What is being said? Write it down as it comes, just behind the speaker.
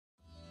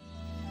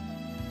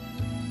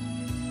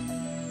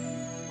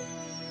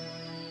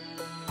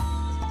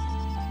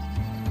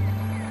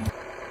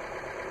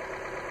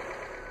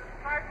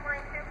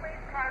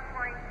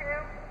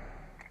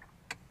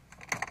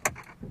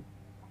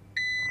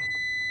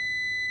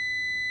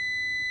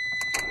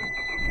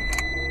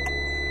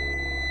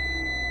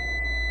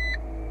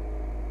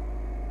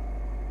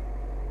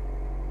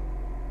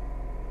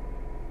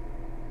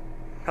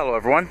Hello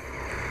everyone.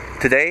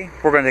 Today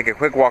we're going to take a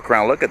quick walk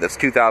around look at this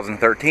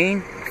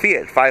 2013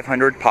 Fiat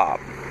 500 Pop.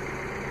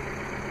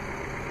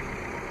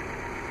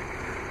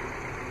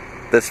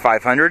 This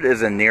 500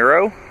 is in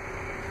Nero,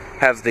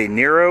 has the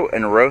Nero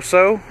and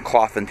Rosso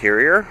cloth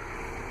interior.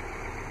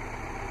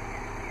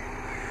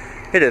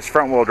 It is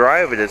front wheel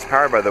drive. It is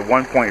powered by the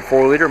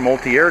 1.4 liter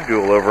multi-air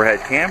dual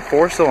overhead cam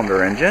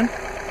 4-cylinder engine.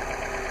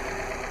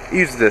 It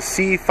uses the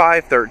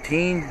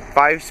C513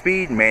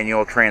 5-speed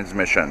manual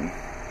transmission.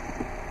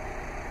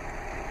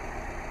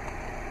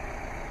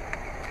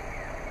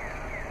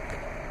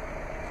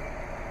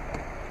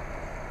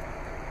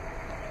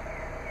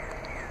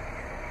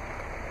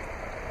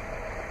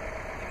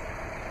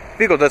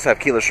 The vehicle does have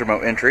keyless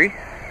remote entry.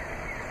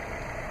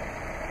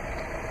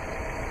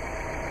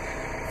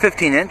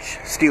 15-inch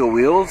steel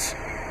wheels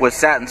with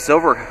satin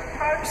silver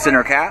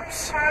center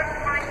caps.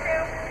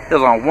 It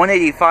is on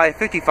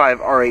 185/55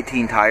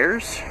 R18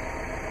 tires.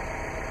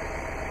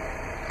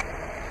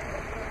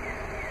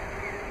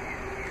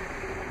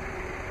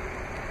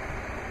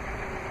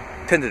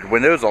 Tinted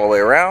windows all the way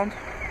around.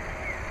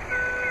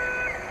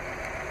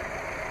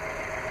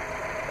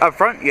 Up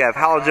front you have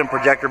halogen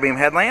projector beam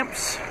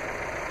headlamps.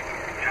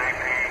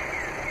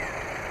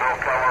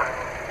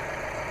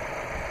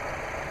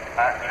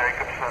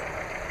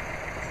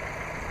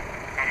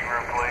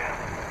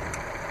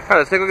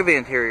 Alright, let's take a look at the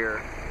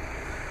interior.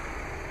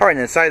 Alright,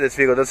 inside this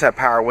vehicle does have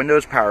power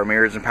windows, power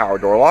mirrors, and power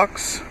door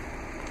locks.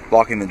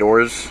 Locking the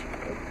doors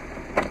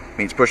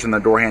means pushing the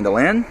door handle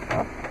in.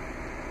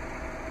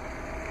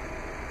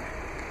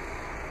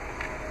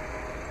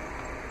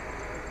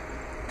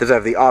 Does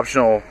have the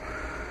optional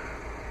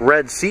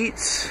red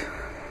seats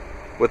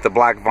with the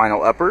black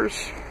vinyl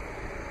uppers.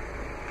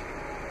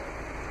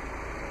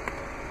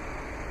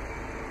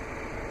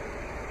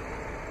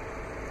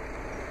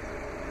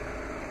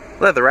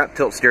 Leather wrap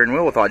tilt steering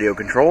wheel with audio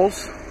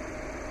controls.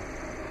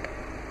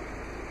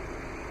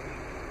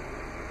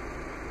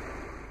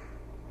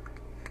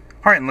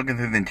 Alright, and looking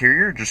through the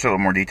interior, just a little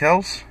more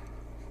details.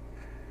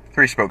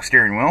 3-spoke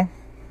steering wheel.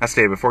 As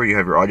stated before, you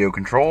have your audio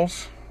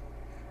controls.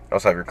 You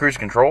also have your cruise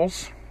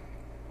controls.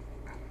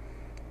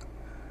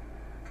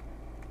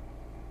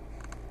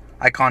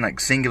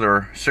 Iconic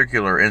singular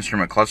circular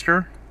instrument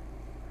cluster.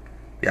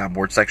 The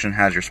outboard section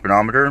has your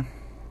speedometer.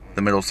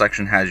 The middle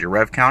section has your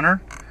rev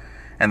counter.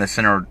 And the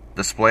center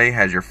display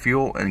has your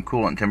fuel and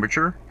coolant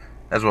temperature,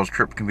 as well as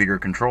trip computer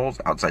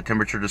controls, outside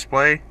temperature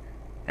display,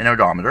 and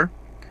odometer.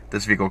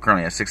 This vehicle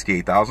currently has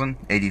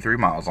 68,083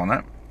 miles on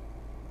it.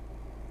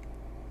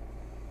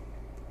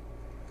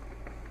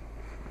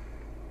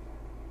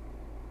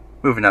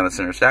 Moving down the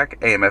center stack,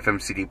 AM/FM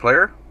CD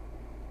player.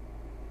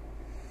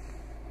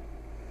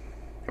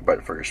 A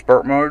button for your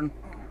sport mode,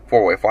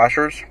 4-way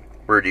flashers,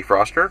 rear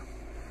defroster,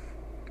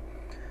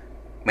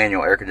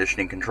 manual air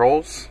conditioning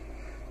controls,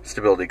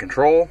 stability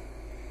control,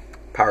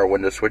 power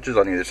window switches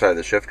on either side of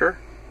the shifter,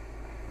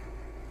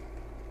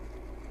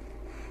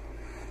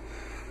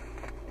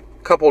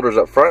 cup holders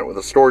up front with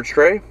a storage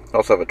tray.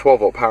 Also have a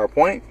 12-volt power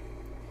point,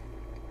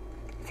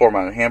 floor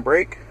mounted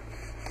handbrake,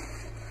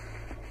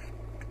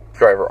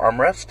 driver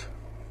armrest,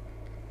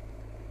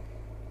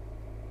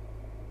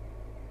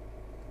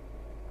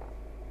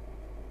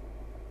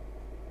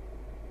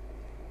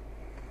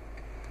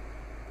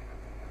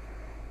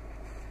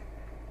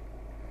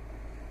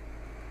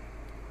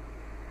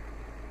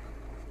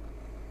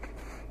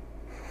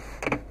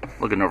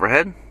 looking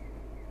overhead,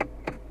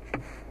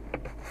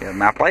 you have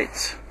map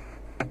lights,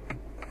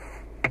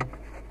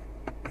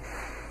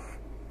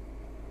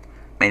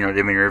 manual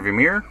dimming rearview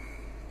mirror,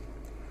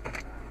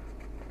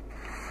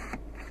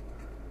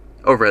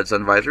 overhead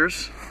sun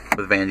visors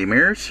with vanity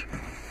mirrors,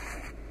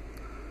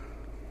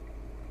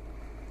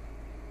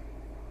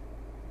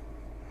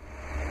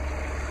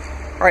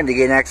 alright, to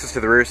gain access to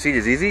the rear seat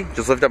is easy.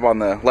 Just lift up on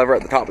the lever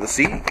at the top of the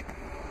seat.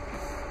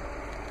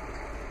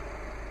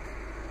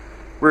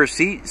 Rear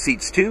seat,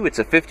 seats 2. It's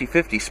a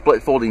 50/50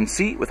 split folding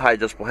seat with high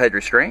adjustable head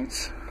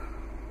restraints.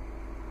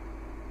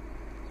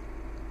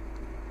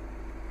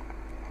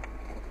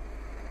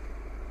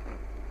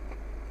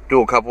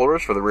 Dual cup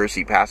holders for the rear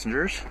seat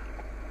passengers.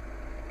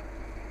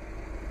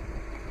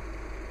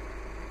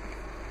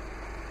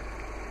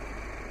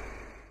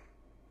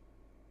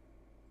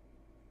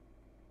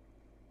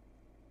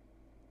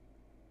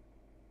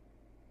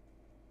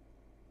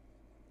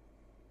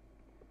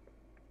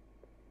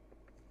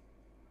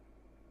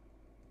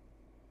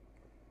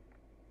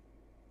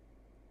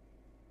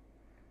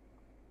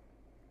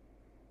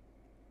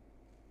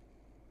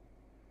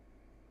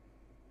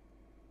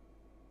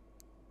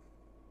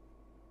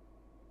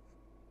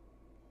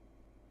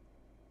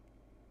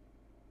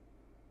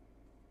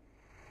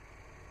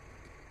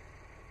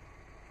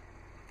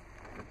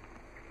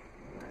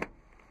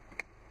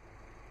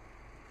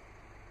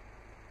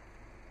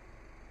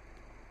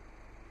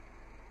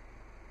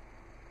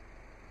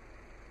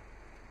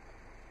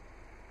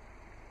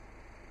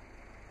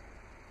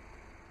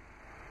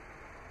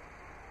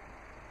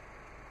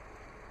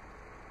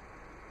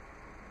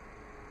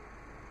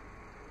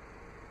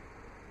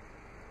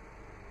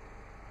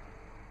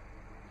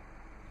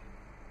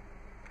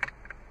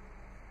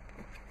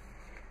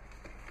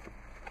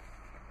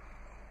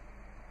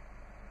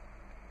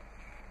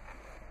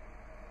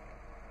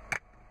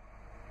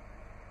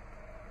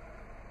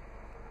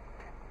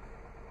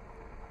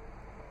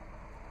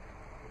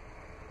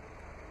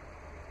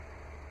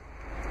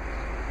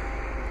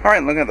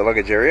 Alright, looking at the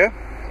luggage area.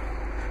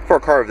 For a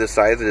car of this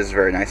size, it is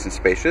very nice and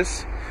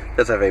spacious. It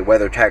does have a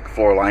WeatherTech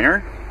floor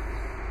liner.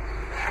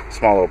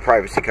 Small little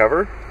privacy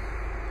cover.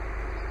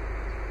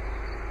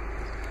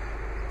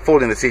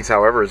 Folding the seats,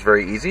 however, is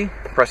very easy.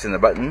 Pressing the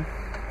button,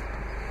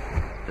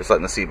 just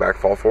letting the seat back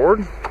fall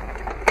forward.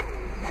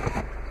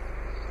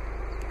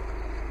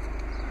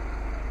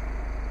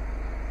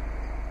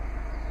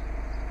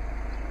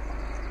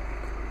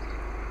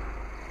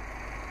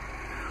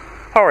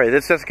 Alright,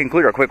 this does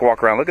conclude our quick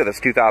walk around look at this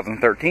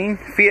 2013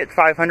 Fiat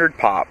 500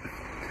 Pop.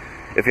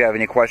 If you have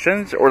any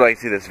questions or would like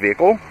to see this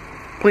vehicle,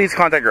 please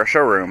contact our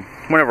showroom.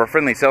 One of our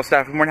friendly sales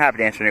staff is more than happy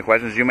to answer any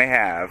questions you may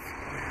have.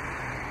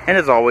 And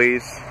as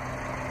always,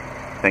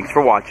 thanks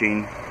for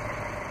watching.